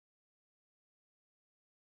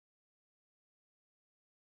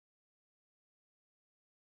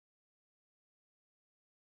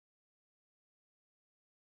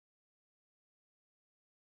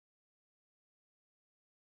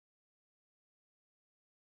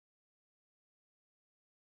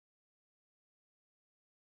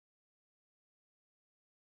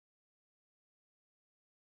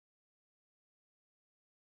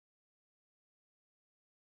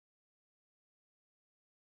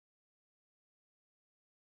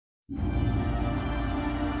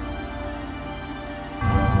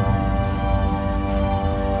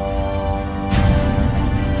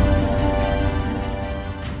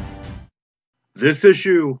This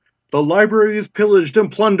issue, the library is pillaged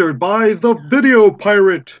and plundered by the video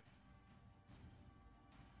pirate.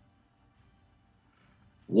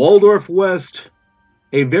 Waldorf West,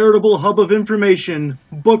 a veritable hub of information,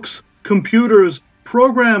 books, computers,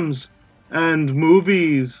 programs, and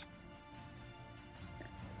movies.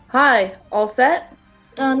 Hi, all set?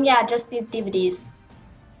 Yeah, just these DVDs.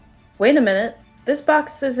 Wait a minute, this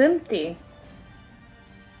box is empty.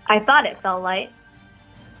 I thought it felt light.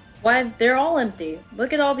 Why, they're all empty.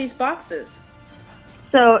 Look at all these boxes.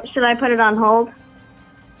 So, should I put it on hold?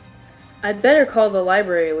 I'd better call the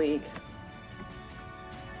Library League.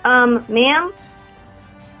 Ma'am?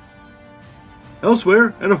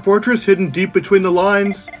 Elsewhere, in a fortress hidden deep between the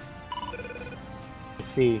lines.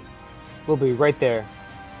 See, we'll be right there.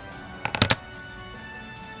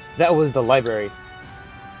 That was the library.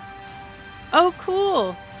 Oh,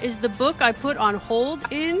 cool. Is the book I put on hold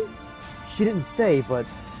in? She didn't say, but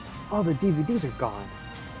all the DVDs are gone.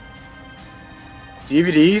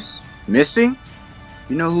 DVDs? Missing?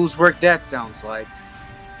 You know whose work that sounds like.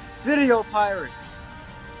 Video pirates!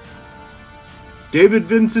 David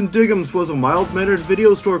Vincent Diggums was a mild-mannered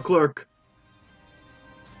video store clerk.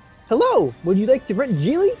 Hello, would you like to rent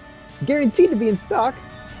Geely? Guaranteed to be in stock.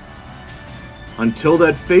 Until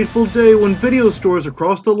that fateful day when video stores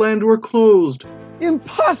across the land were closed.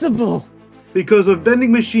 Impossible! Because of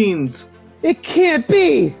vending machines. It can't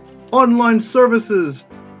be! Online services,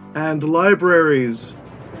 and libraries.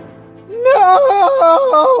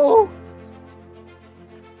 No!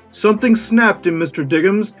 Something snapped in Mr.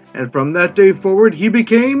 Diggums, and from that day forward he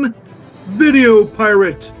became Video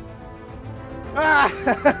Pirate.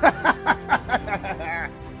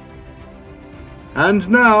 And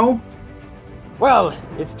now... Well,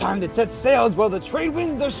 it's time to set sails while the trade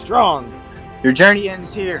winds are strong. Your journey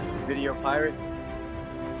ends here, Video Pirate.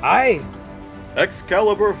 Aye.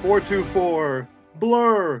 Excalibur 424,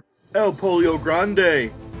 Blur, El Polio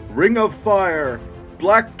Grande, Ring of Fire,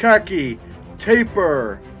 Black Khaki,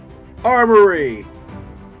 Taper, Armory,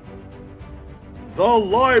 the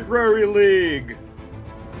Library League.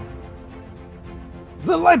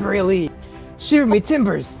 The Library League! Shiver me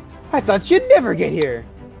timbers! I thought you'd never get here!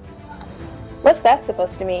 What's that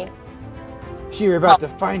supposed to mean? You're about to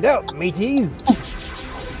find out, mateys!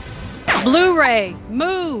 Blu-ray,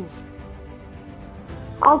 move!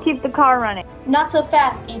 I'll keep the car running. Not so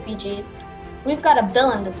fast, EPG. We've got a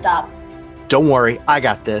villain to stop. Don't worry, I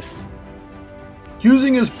got this.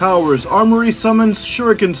 Using his powers, Armory summons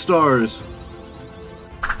shuriken stars.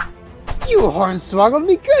 You hornswoggled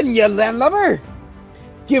me good, you landlubber!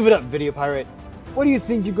 Give it up, Video Pirate. What do you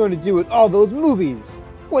think you're going to do with all those movies?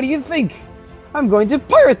 What do you think? I'm going to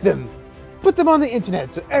pirate them! Put them on the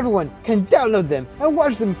internet so everyone can download them and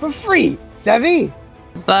watch them for free! Savvy?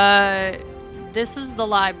 But this is the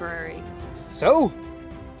library. So?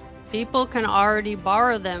 People can already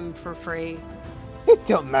borrow them for free. It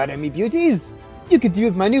don't matter, me beauties. You can do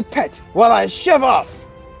with my new pet while I shove off.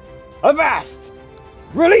 Avast!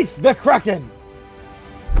 Release the Kraken!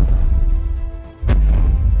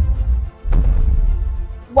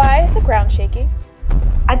 Why is the ground shaking?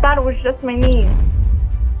 I thought it was just my knees.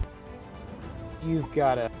 You've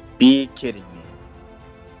gotta Be kidding me.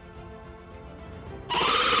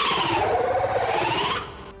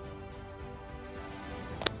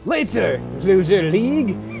 Later, Loser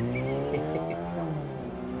League!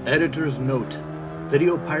 Editor's note.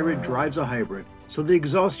 Video Pirate drives a hybrid, so the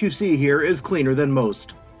exhaust you see here is cleaner than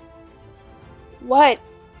most. What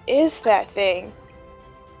is that thing?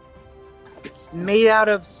 It's made out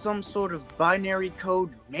of some sort of binary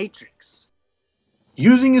code matrix.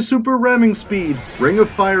 Using his super ramming speed, Ring of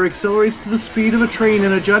Fire accelerates to the speed of a train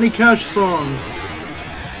in a Johnny Cash song.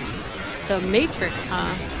 The Matrix,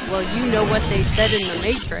 huh? Well, you know what they said in the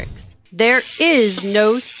Matrix. There is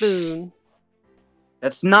no spoon.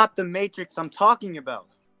 That's not the matrix I'm talking about.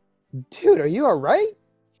 Dude, are you alright?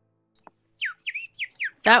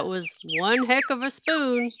 That was one heck of a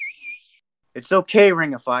spoon. It's okay,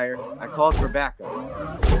 Ring of Fire. I called for backup.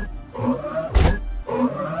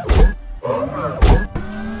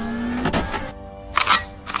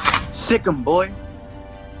 Sick 'em, boy.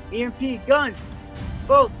 EMP guns.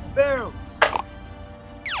 Both barrels.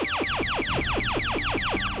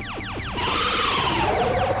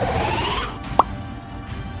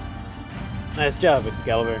 Nice job,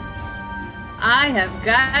 Excalibur. I have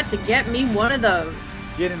got to get me one of those.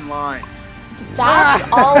 Get in line. That's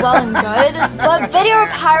all well and good, but Video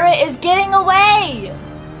Pirate is getting away!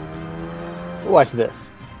 Watch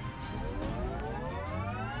this.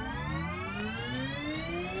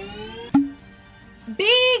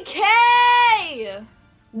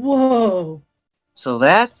 Whoa. So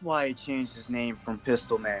that's why he changed his name from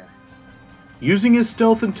Pistol Man. Using his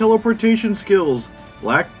stealth and teleportation skills,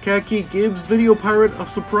 Black Khaki gives Video Pirate a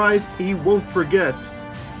surprise he won't forget.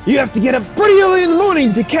 You have to get up pretty early in the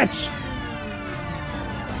morning to catch!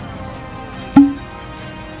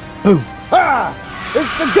 Boom! Ah!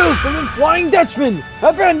 It's the ghost of the Flying Dutchman!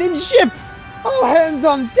 Abandoned ship! All hands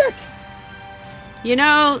on deck! You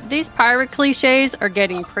know, these pirate cliches are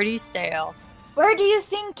getting pretty stale. Where do you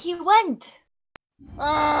think he went?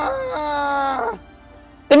 Ah!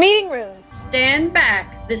 The meeting rooms. Stand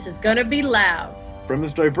back. This is gonna be loud. From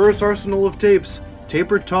his diverse arsenal of tapes,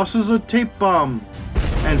 Taper tosses a tape bomb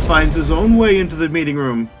and finds his own way into the meeting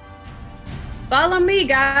room. Follow me,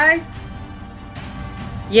 guys.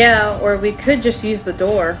 Yeah, or we could just use the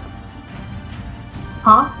door.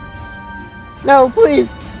 Huh? No, please!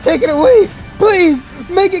 Take it away! Please!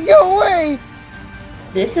 Make it go away!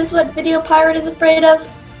 This is what Video Pirate is afraid of?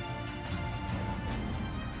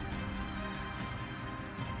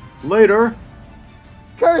 Later,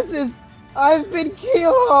 Curses! I've been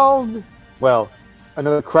keelhauled! Well,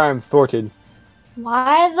 another crime thwarted.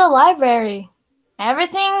 Why the library?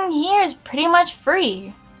 Everything here is pretty much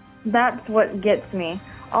free. That's what gets me.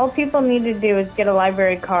 All people need to do is get a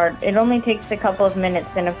library card. It only takes a couple of minutes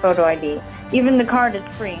and a photo ID. Even the card is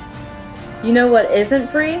free. You know what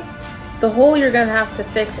isn't free? The hole you're gonna have to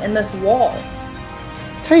fix in this wall.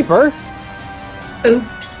 Taper?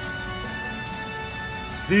 Oops.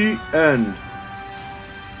 the end.